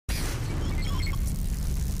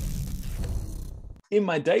in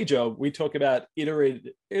my day job, we talk about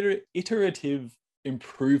iterative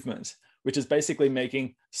improvement, which is basically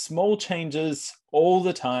making small changes all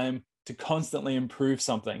the time to constantly improve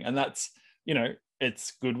something. And that's,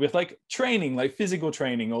 it's good with like training, like physical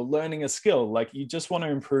training or learning a skill. Like you just want to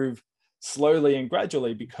improve slowly and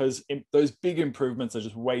gradually because those big improvements are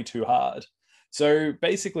just way too hard. So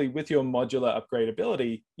basically with your modular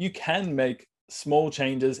upgradability, you can make small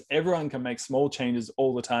changes. Everyone can make small changes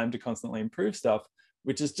all the time to constantly improve stuff,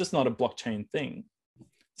 which is just not a blockchain thing.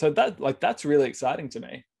 So that's really exciting to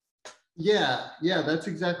me. Yeah, that's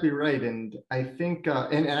exactly right. And I think,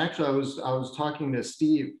 and actually I was talking to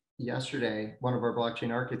Steve yesterday, one of our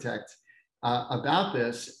blockchain architects, about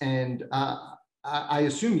this. And I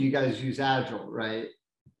assume you guys use Agile, right?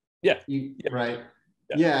 Yeah. Right.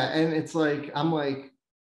 Yeah. Yeah. And it's like, I'm like,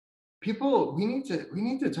 people, we need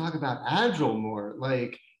to talk about Agile more.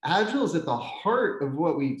 Like Agile is at the heart of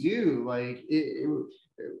what we do. Like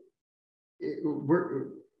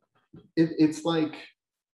it's like,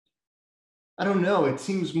 I don't know, it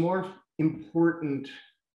seems more important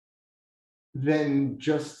than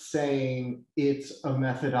just saying it's a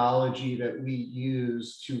methodology that we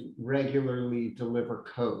use to regularly deliver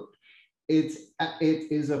code. It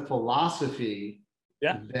is a philosophy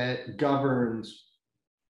that governs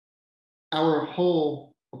our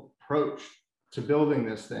whole approach to building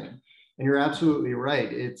this thing. And you're absolutely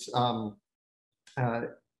right. It's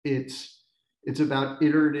about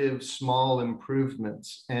iterative small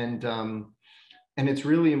improvements. And it's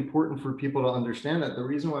really important for people to understand that. The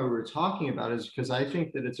reason why we were talking about it is because I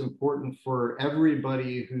think that it's important for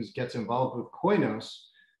everybody who gets involved with Koinos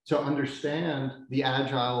to understand the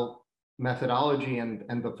agile methodology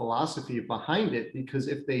and the philosophy behind it, because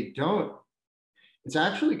if they don't, it's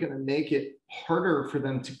actually going to make it harder for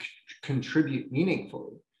them to contribute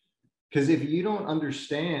meaningfully. Because if you don't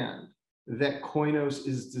understand that Koinos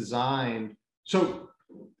is designed, so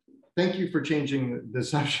thank you for changing the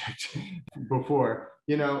subject before.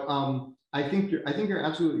 I think you're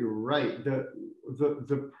absolutely right.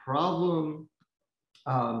 The problem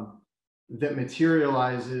that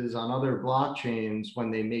materializes on other blockchains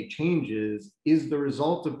when they make changes is the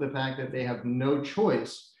result of the fact that they have no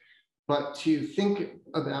choice but to think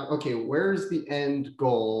about, okay, where's the end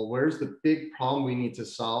goal? Where's the big problem we need to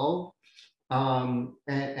solve? And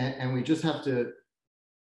we just have to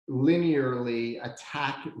linearly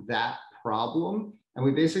attack that problem, and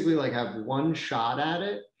we basically like have one shot at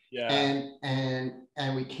it. And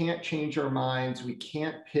we can't change our minds, we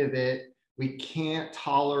can't pivot, we can't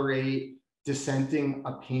tolerate dissenting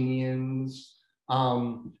opinions.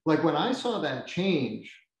 Like when I saw that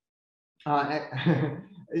change,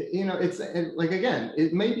 it's like, again,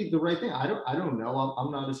 it may be the right thing, I don't know,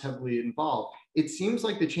 I'm not as heavily involved. It seems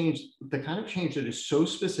like the kind of change that is so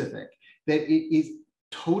specific that it is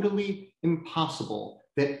totally impossible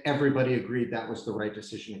that everybody agreed that was the right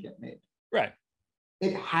decision to get made. Right.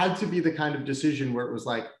 It had to be the kind of decision where it was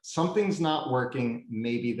like, something's not working,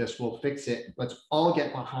 maybe this will fix it. Let's all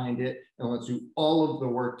get behind it and let's do all of the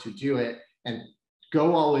work to do it and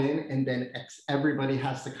go all in. And then everybody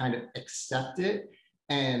has to kind of accept it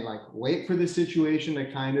and like wait for the situation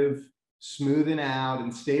to kind of smoothen out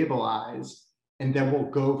and stabilize. And then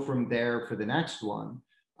we'll go from there for the next one.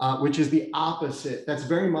 Which is the opposite. That's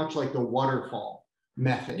very much like the waterfall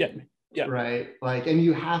method, right? Like, and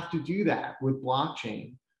you have to do that with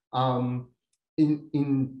blockchain, and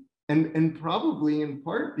probably in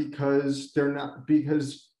part because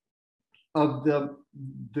of the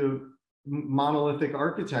monolithic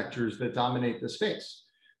architectures that dominate the space.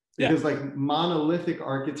 Because like monolithic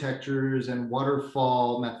architectures and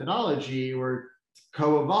waterfall methodology were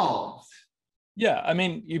co-evolved. Yeah, I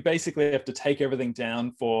mean, you basically have to take everything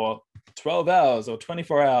down for 12 hours or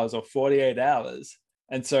 24 hours or 48 hours.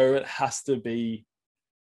 And so it has to be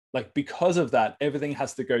like, because of that, everything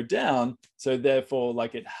has to go down. So therefore,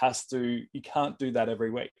 like you can't do that every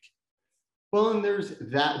week. Well, and there's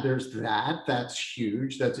that, that's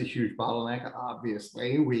huge. That's a huge bottleneck.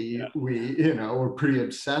 Obviously, we're pretty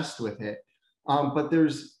obsessed with it. But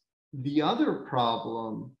there's the other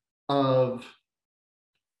problem of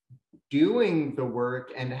doing the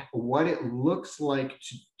work and what it looks like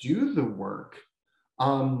to do the work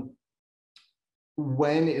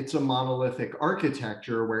when it's a monolithic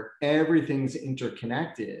architecture where everything's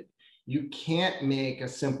interconnected. You can't make a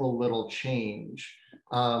simple little change.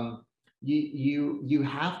 You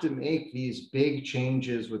have to make these big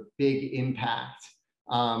changes with big impact,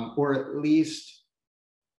 or at least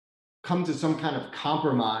come to some kind of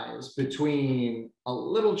compromise between a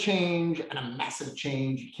little change and a massive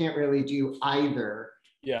change. You can't really do either.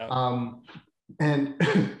 Yeah. And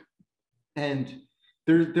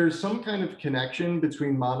there's some kind of connection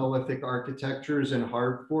between monolithic architectures and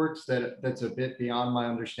hard forks that's a bit beyond my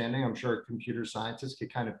understanding. I'm sure computer scientists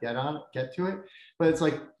could kind of get to it, but it's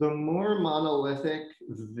like the more monolithic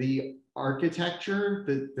the architecture,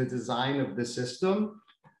 the design of the system,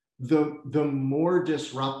 the more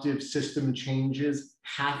disruptive system changes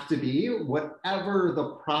have to be, whatever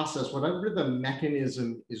the process, whatever the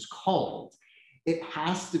mechanism is called, it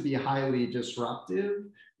has to be highly disruptive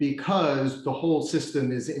because the whole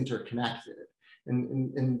system is interconnected.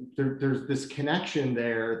 And there's this connection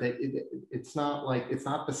there that it's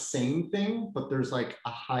not the same thing, but there's like a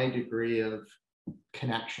high degree of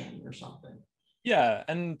connection or something. Yeah,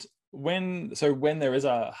 and when there is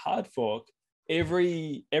a hard fork,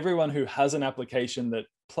 everyone who has an application that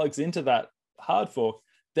plugs into that hard fork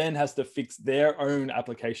then has to fix their own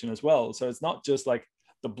application as well. So it's not just like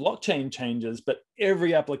the blockchain changes, but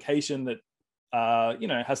every application that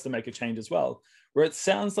has to make a change as well. Where it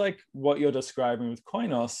sounds like what you're describing with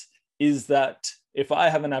Koinos is that if I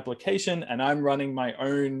have an application and I'm running my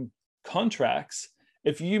own contracts,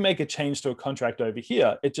 if you make a change to a contract over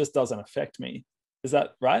here, it just doesn't affect me. Is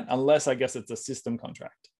that right? Unless I guess it's a system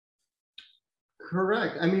contract.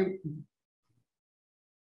 Correct. I mean,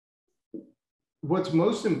 what's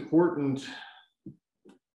most important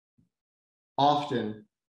often,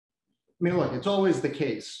 I mean, look, it's always the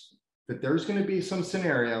case that there's going to be some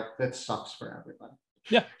scenario that sucks for everybody.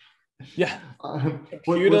 Yeah. Yeah.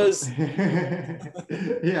 Computers.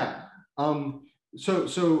 Yeah.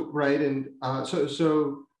 So right. And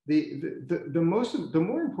so the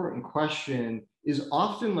more important question is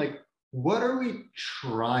often like, what are we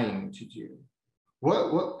trying to do?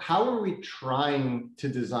 How are we trying to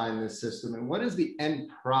design this system? And what is the end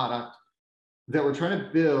product that we're trying to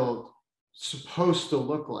build supposed to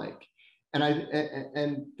look like? And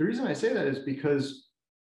the reason I say that is because,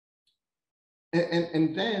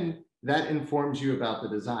 and then that informs you about the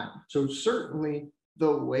design. So certainly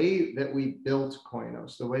the way that we built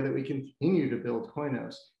Koinos, the way that we continue to build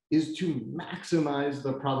Koinos, is to maximize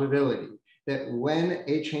the probability that when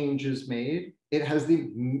a change is made, it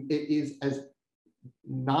is as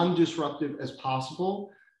non-disruptive as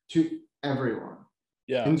possible to everyone.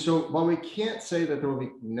 Yeah. And so while we can't say that there will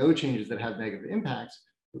be no changes that have negative impacts,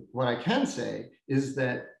 what I can say is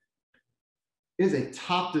that it is a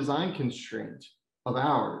top design constraint of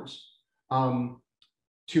ours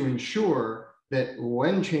to ensure that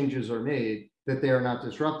when changes are made, that they are not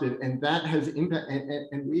disruptive. And that has impact.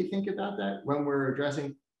 And we think about that when we're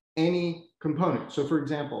addressing any component. So for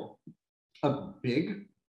example, a big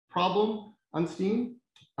problem on Steam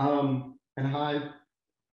and Hive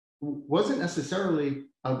wasn't necessarily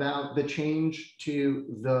about the change to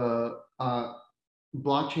the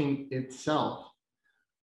blockchain itself.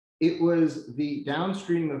 It was the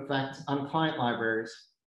downstream effects on client libraries,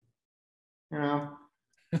 and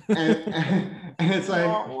it's like,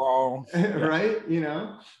 right,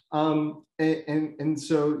 and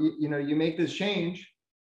so, you make this change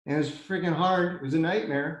and it was freaking hard. It was a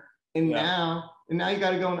nightmare. And now you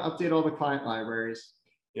got to go and update all the client libraries.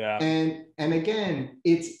 Yeah. And again,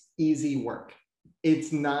 it's easy work.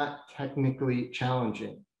 It's not technically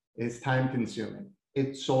challenging. It's time consuming.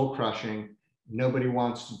 It's soul crushing. Nobody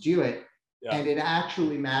wants to do it. Yeah. And it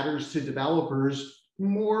actually matters to developers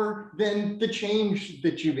more than the change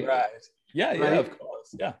that you make. Right. Yeah, right? Yeah, of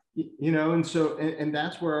course. Yeah. And so, and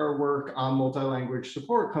that's where our work on multi-language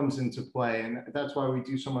support comes into play. And that's why we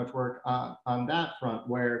do so much work on that front,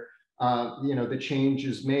 where the change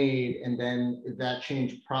is made and then that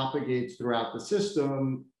change propagates throughout the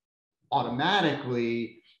system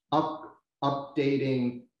automatically,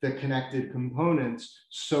 updating the connected components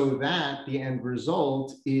so that the end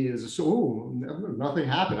result is, nothing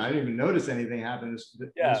happened. I didn't even notice anything happened.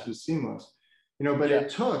 This was seamless. But it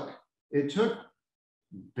took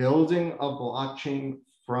building a blockchain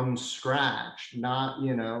from scratch, not,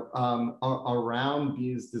 around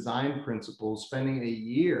these design principles, spending a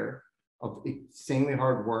year of insanely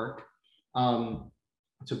hard work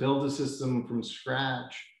to build a system from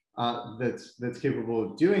scratch that's capable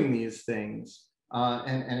of doing these things.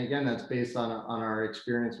 And again, that's based on our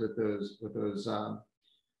experience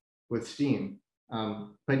with Steam.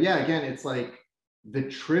 But yeah, again, it's like the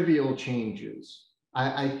trivial changes.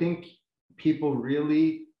 I think people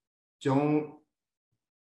really don't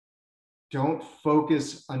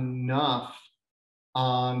focus enough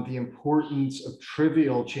on the importance of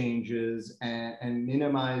trivial changes and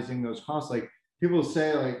minimizing those costs. Like people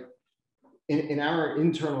say, like in our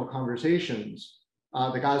internal conversations,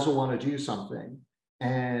 the guys will want to do something,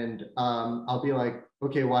 and I'll be like,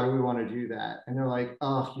 okay, why do we want to do that? And they're like,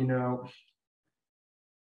 oh,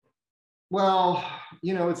 Well,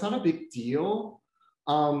 it's not a big deal,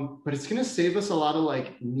 but it's going to save us a lot of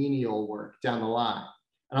like menial work down the line.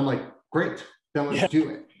 And I'm like, great, then let's do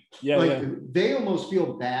it. Yeah. They almost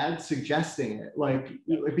feel bad suggesting it,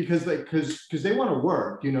 because they want to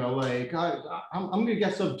work, like I'm gonna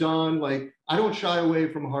get stuff done. Like I don't shy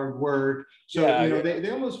away from hard work, so they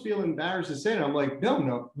almost feel embarrassed to say it. I'm like,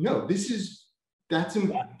 no,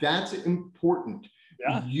 that's important.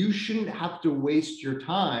 Yeah. You shouldn't have to waste your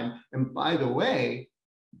time. And by the way,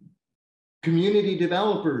 community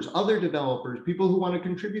developers, other developers, people who want to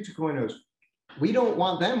contribute to Koinos, we don't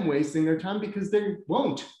want them wasting their time because they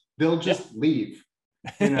won't. They'll just leave.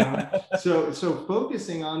 So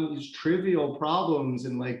focusing on these trivial problems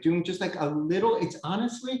and like doing just like a little, it's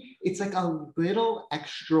like a little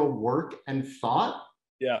extra work and thought.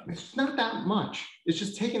 It's not that much. It's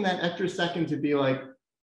just taking that extra second to be like,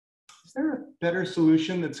 is there a better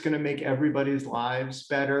solution that's going to make everybody's lives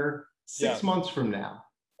better 6 months from now,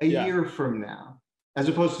 a year from now, as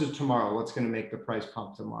opposed to tomorrow? What's going to make the price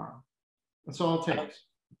pump tomorrow? That's all it takes.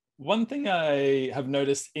 One thing I have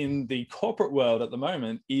noticed in the corporate world at the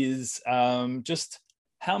moment is just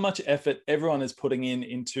how much effort everyone is putting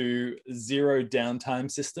into zero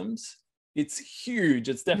downtime systems. It's huge.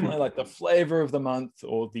 It's definitely like the flavor of the month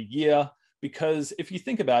or the year, because if you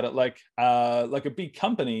think about it, like a big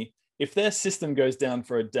company, if their system goes down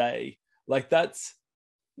for a day, like that's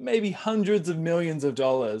maybe hundreds of millions of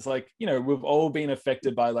dollars. Like, we've all been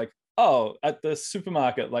affected by like, oh, at the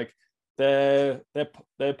supermarket, like their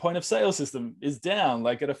point of sale system is down.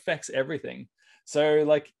 Like it affects everything. So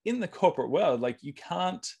like in the corporate world, like you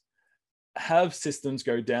can't have systems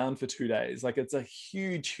go down for 2 days. Like it's a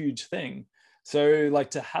huge thing. So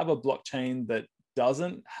like to have a blockchain that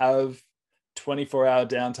doesn't have 24-hour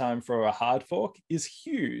downtime for a hard fork is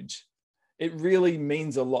huge. It really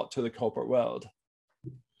means a lot to the corporate world.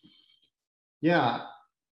 Yeah.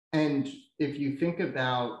 And if you think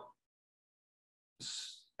about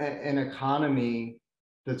an economy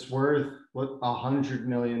that's worth $100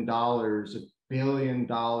 million, $1 billion,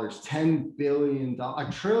 $10 billion,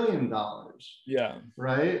 $1 trillion. Yeah.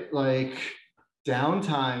 Right? Like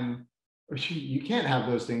downtime, you can't have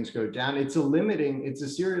those things go down. It's a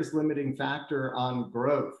serious limiting factor on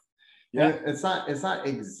growth. Yeah. And it's not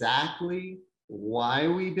exactly why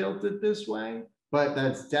we built it this way, but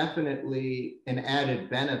that's definitely an added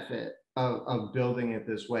benefit of building it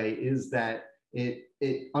this way, is that it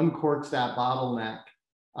uncorks that bottleneck,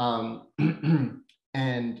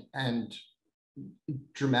 and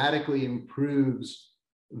dramatically improves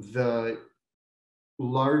the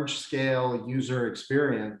large scale user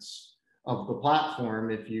experience of the platform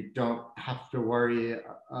if you don't have to worry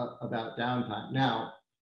about downtime. Now,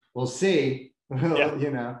 we'll see.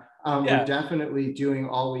 We're definitely doing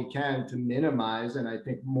all we can to minimize, and I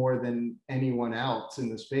think more than anyone else in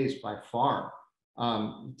the space by far,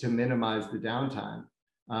 to minimize the downtime.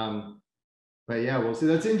 But yeah, we'll see.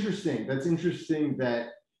 That's interesting. That's interesting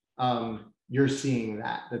that you're seeing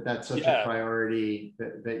that's such a priority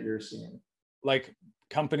that you're seeing. Like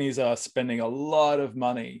companies are spending a lot of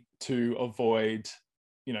money to avoid,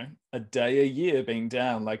 a day a year being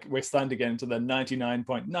down. Like we're starting to get into the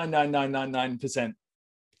 99.99999%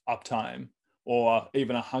 uptime, or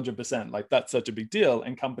even 100%. Like that's such a big deal,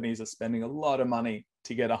 and companies are spending a lot of money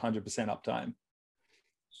to get 100% uptime.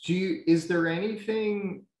 Is there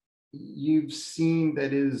anything you've seen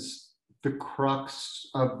that is the crux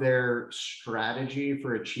of their strategy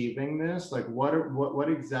for achieving this? Like what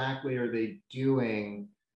exactly are they doing?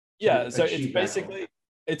 So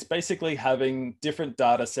it's basically having different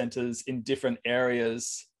data centers in different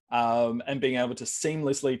areas, and being able to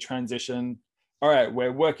seamlessly transition. All right,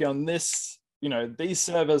 we're working on this, these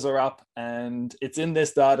servers are up and it's in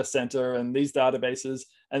this data center and these databases.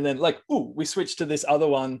 And then like, we switch to this other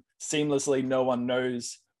one seamlessly. No one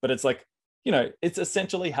knows, but it's like, it's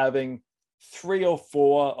essentially having 3 or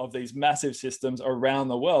 4 of these massive systems around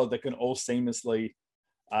the world that can all seamlessly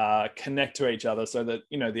connect to each other, so that,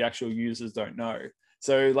 the actual users don't know.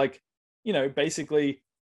 So like, basically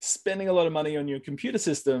spending a lot of money on your computer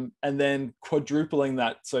system and then quadrupling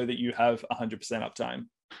that so that you have 100% uptime.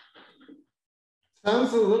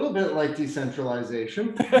 Sounds a little bit like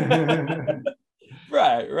decentralization.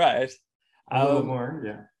 Right. A little more,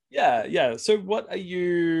 yeah. Yeah. So what are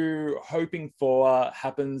you hoping for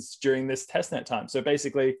happens during this testnet time? So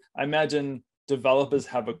basically, I imagine developers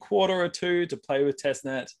have a quarter or two to play with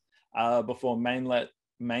testnet before mainnet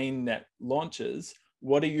launches.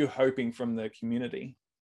 What are you hoping from the community?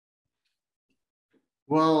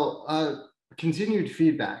 Well, continued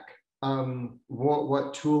feedback.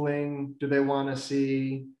 What tooling do they want to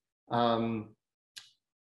see?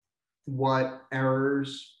 what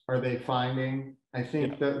errors are they finding? I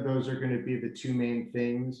think Yeah. that those are going to be the two main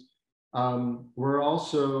things. We're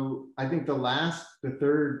also, I think the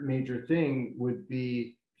third major thing would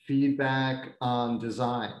be feedback on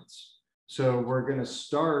designs. So um, we're going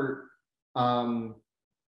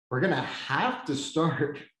to have to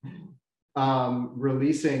start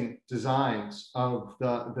releasing designs of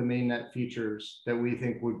the mainnet features that we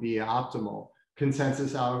think would be optimal,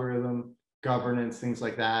 consensus algorithm, governance, things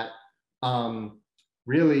like that.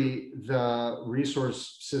 Really, the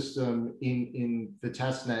resource system in the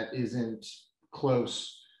testnet isn't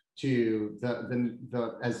close to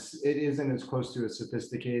as it isn't as close to as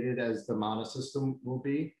sophisticated as the monosystem will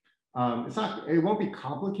be. It won't be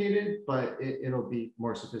complicated, but it'll be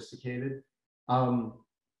more sophisticated.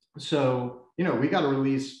 So, we got to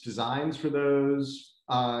release designs for those,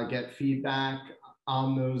 get feedback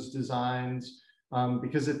on those designs.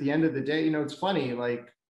 Because at the end of the day, it's funny, like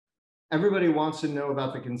everybody wants to know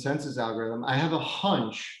about the consensus algorithm. I have a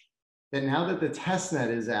hunch that now that the testnet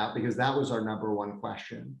is out, because that was our number one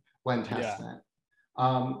question when Yeah. testnet,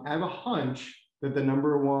 I have a hunch that the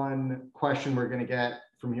number one question we're going to get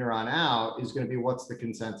from here on out is going to be, what's the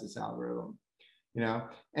consensus algorithm?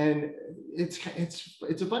 And it's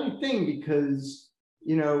a funny thing because,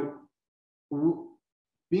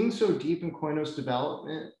 being so deep in Koinos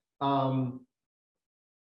development,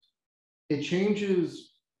 it changes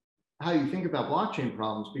how you think about blockchain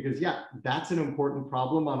problems, because that's an important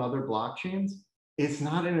problem on other blockchains. It's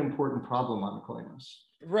not an important problem on Koinos.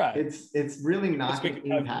 Right. It's really not Because we going could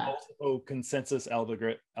to have impact multiple consensus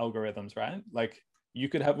algorithms, right? Like you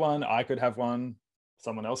could have one, I could have one,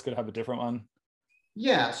 someone else could have a different one.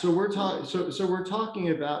 Yeah, so we're talking. So we're talking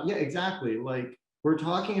about, exactly. Like we're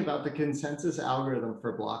talking about the consensus algorithm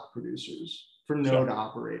for block producers, for node Sure.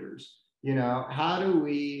 operators.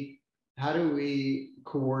 How do we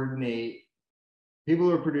coordinate people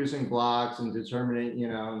who are producing blocks and determining,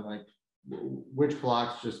 like which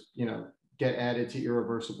blocks just, get added to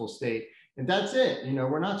irreversible state, and that's it.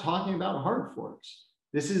 We're not talking about hard forks.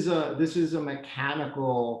 This is a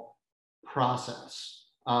mechanical process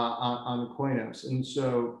on Koinos.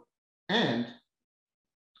 And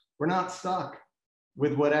we're not stuck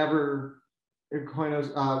with whatever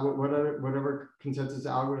Koinos, whatever consensus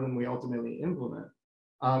algorithm we ultimately implement.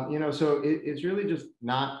 So it's really just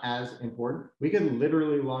not as important. We could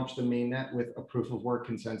literally launch the mainnet with a proof of work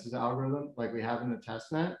consensus algorithm like we have in the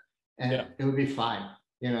testnet, and it would be fine.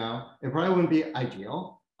 It probably wouldn't be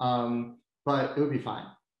ideal, but it would be fine.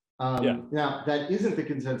 Now, that isn't the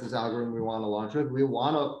consensus algorithm we want to launch with. We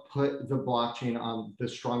want to put the blockchain on the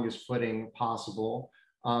strongest footing possible.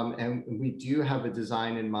 And we do have a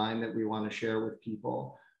design in mind that we want to share with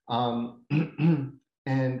people.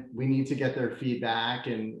 And we need to get their feedback,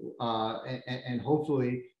 and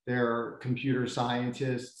hopefully there are computer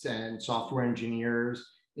scientists and software engineers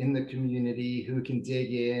in the community who can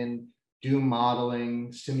dig in, do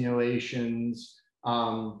modeling, simulations,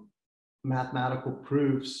 mathematical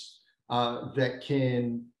proofs that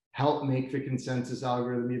can help make the consensus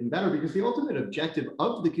algorithm even better. Because the ultimate objective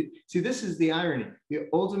of this is the irony. The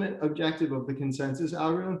ultimate objective of the consensus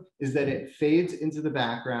algorithm is that it fades into the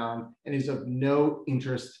background and is of no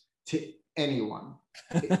interest to anyone.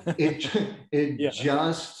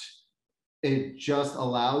 It just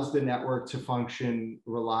allows the network to function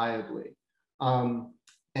reliably.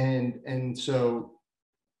 And so,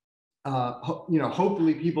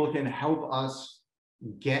 hopefully people can help us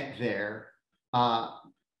get there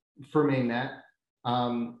for mainnet.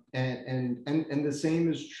 And the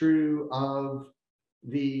same is true of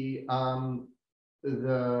the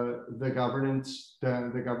governance,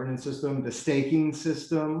 the governance system, the staking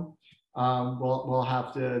system. We'll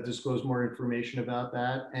have to disclose more information about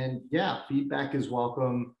that. And feedback is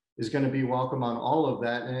welcome, is going to be welcome on all of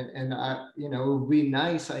that. And it would be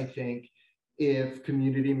nice, I think, if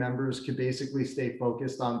community members could basically stay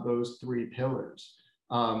focused on those three pillars.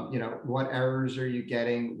 What errors are you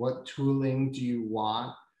getting? What tooling do you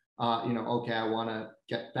want? Okay, I want to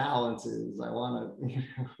get balances. I want to,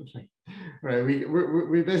 right?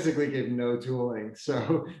 We basically gave no tooling,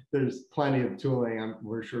 so there's plenty of tooling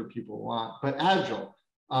we're sure people want. But agile,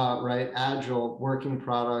 right? Agile, working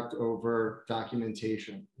product over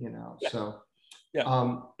documentation. So.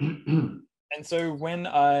 And so when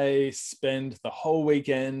I spend the whole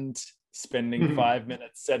weekend spending 5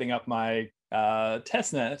 minutes setting up my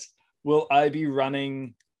testnet, will I be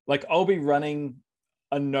running, I'll be running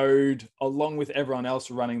a node along with everyone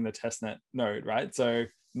else running the testnet node, right? So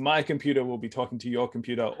my computer will be talking to your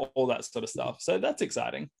computer, all that sort of stuff. So that's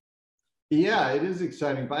exciting. Yeah, it is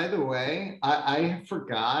exciting. By the way, I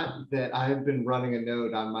forgot that I've been running a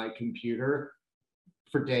node on my computer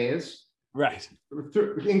for days, Right.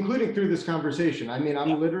 including through this conversation. I mean, Yeah.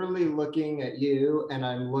 I'm literally looking at you and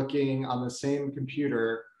I'm looking on the same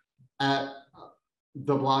computer at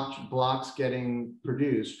the blocks getting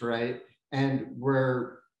produced, right? And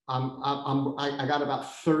I got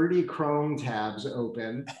about 30 Chrome tabs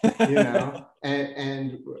open, Yeah.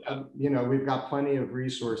 we've got plenty of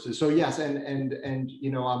resources. So yes, and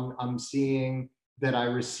I'm seeing that I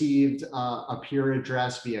received a peer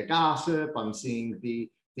address via gossip. I'm seeing the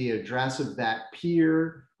address of that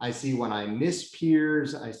peer. I see when I miss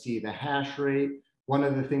peers. I see the hash rate. One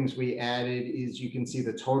of the things we added is you can see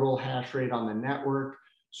the total hash rate on the network.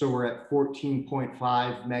 So we're at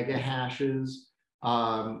 14.5 mega hashes.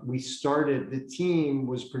 The team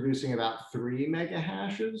was producing about 3 mega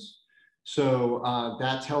hashes. So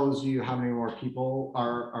that tells you how many more people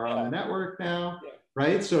are on the network now,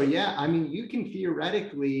 right? So yeah, I mean, you can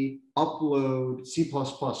theoretically upload C++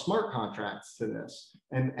 smart contracts to this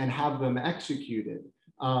and have them executed.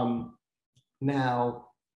 Now,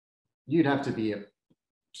 you'd have to be a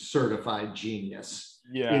certified genius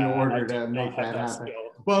in Yeah, I order do to not make have that that happen.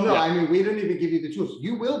 skill. Well, no, Yeah. I mean, we didn't even give you the tools.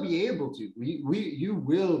 You will be able to. You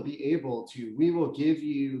will be able to. We will give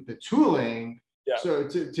you the tooling. Yeah. So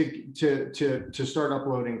to start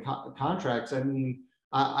uploading contracts. I mean,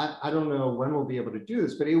 I don't know when we'll be able to do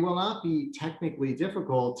this, but it will not be technically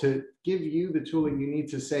difficult to give you the tooling you need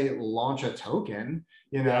to say launch a token.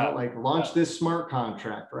 Yeah. Like launch this smart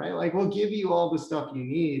contract, right? Like we'll give you all the stuff you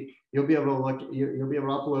need. You'll be able to look. You'll be able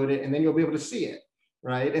to upload it, and then you'll be able to see it,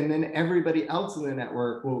 right? And then everybody else in the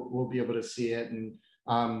network will be able to see it. And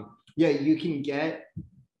yeah, you can get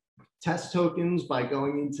test tokens by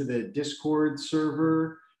going into the Discord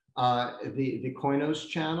server, the Koinos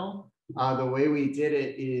channel. The way we did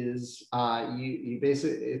it is you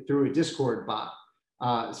basically through a Discord bot.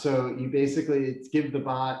 So you basically give the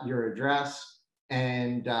bot your address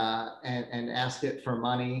and ask it for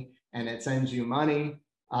money, and it sends you money.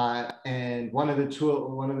 And one of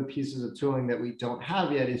the pieces of tooling that we don't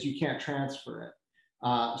have yet is you can't transfer it.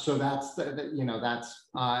 So that's that's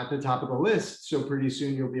at the top of the list. So pretty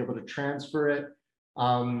soon you'll be able to transfer it.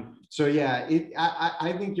 So yeah,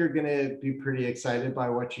 I think you're going to be pretty excited by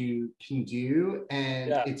what you can do,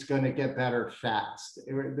 and it's going to get better fast.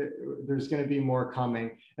 There's going to be more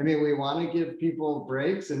coming. I mean, we want to give people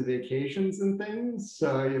breaks and vacations and things,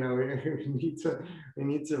 so we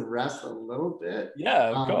need to rest a little bit.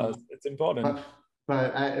 Yeah, of course, it's important.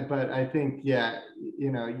 But I think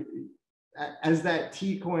as that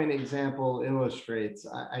T-coin example illustrates,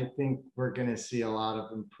 I think we're going to see a lot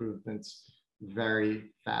of improvements very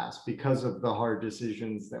fast because of the hard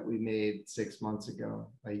decisions that we made 6 months ago,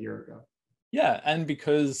 a year ago. Yeah, and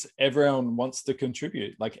because everyone wants to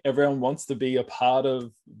contribute, like everyone wants to be a part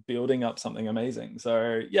of building up something amazing.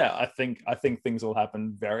 So yeah, I think things will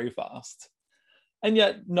happen very fast, and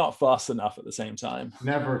yet not fast enough at the same time.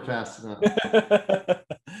 Never fast enough.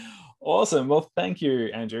 Awesome. Well, thank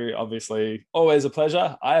you, Andrew. Obviously, always a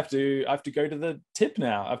pleasure. I have to go to the tip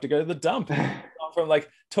now. I have to go to the dump. From like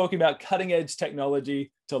talking about cutting edge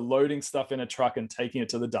technology to loading stuff in a truck and taking it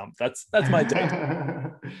to the dump. That's my day.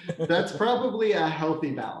 That's probably a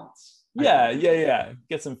healthy balance. Yeah.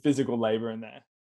 Get some physical labor in there.